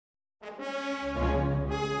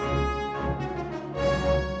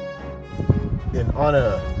In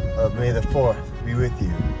honor of May the 4th be with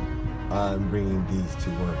you, I'm bringing these to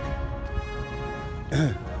work.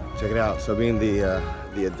 Check it out. So being the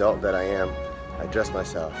adult that I am, I dress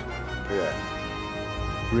myself. Look at that.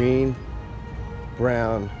 Green,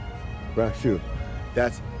 brown shoe.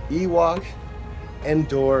 That's Ewok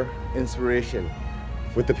Endor inspiration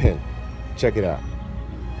with the pin. Check it out.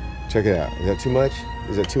 Check it out. Is that too much?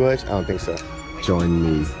 Is that too much? I don't think so. Join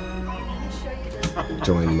me.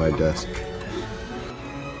 Join my desk.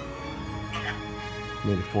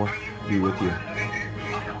 May the 4th be with you.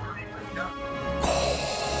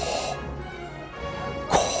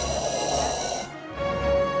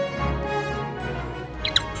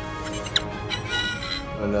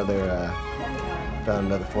 Found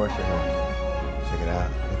another forest right here. Check it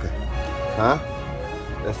out. Okay. Huh?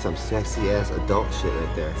 That's some sexy ass adult shit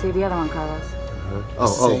right there. See the other one, Carlos.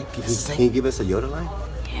 Can you give us a Yoda line?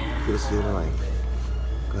 Yeah. Give us a Yoda line.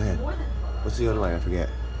 Go ahead. What's the Yoda line? I forget.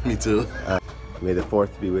 Me too. May the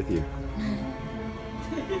 4th be with you.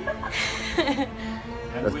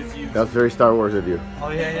 And with you. That was very Star Wars of you. Oh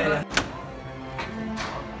yeah.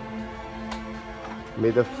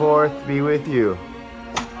 May the 4th be with you.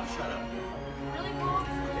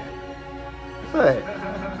 What?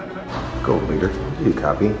 Gold leader. You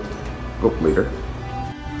copy. Gold leader.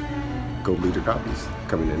 Gold leader copies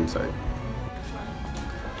coming inside.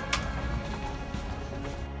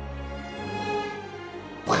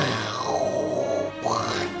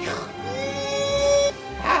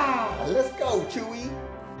 Let's go, Chewie.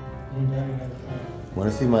 Want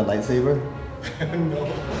to see my lightsaber? No.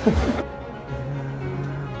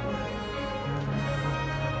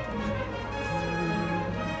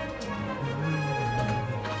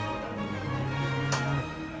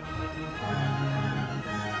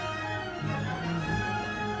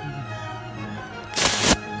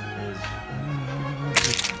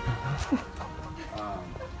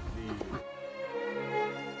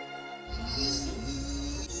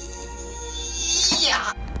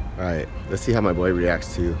 All right, let's see how my boy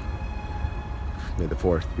reacts to May the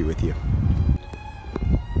 4th be with you.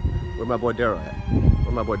 Where my boy Daryl at?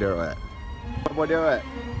 Where my boy Daryl at? Where my boy Daryl at?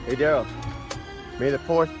 Hey Daryl, May the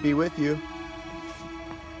 4th be with you.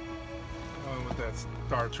 With that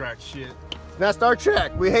Star Trek shit. It's not Star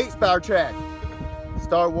Trek. We hate Star Trek.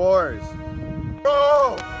 Star Wars.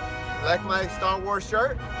 Oh, like my Star Wars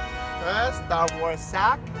shirt? Star Wars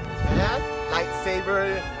sock.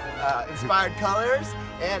 Lightsaber inspired colors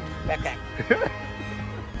and backpack. Come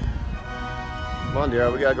on,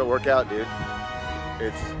 Daryl, we gotta go work out, dude.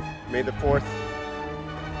 It's May the 4th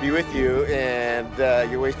be with you, and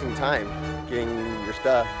you're wasting time getting your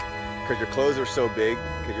stuff because your clothes are so big,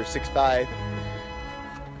 because you're 6'5".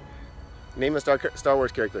 Name a Star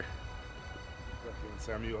Wars character.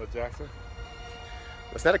 Samuel L. Jackson?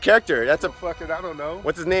 It's not a character, that's a... Fucking, I don't know.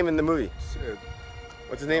 What's his name in the movie? Shit.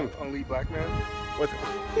 What's his name? Only black man? What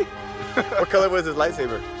color was his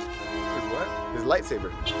lightsaber? His what? His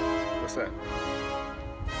lightsaber. What's that?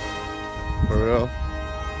 For real?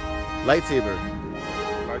 Lightsaber.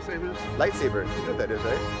 Lightsabers? Lightsaber. You know what that is,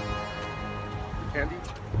 right? Candy?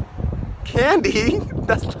 Candy?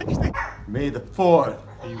 That's lightsaber. May the 4th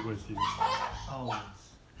be with you. Oh.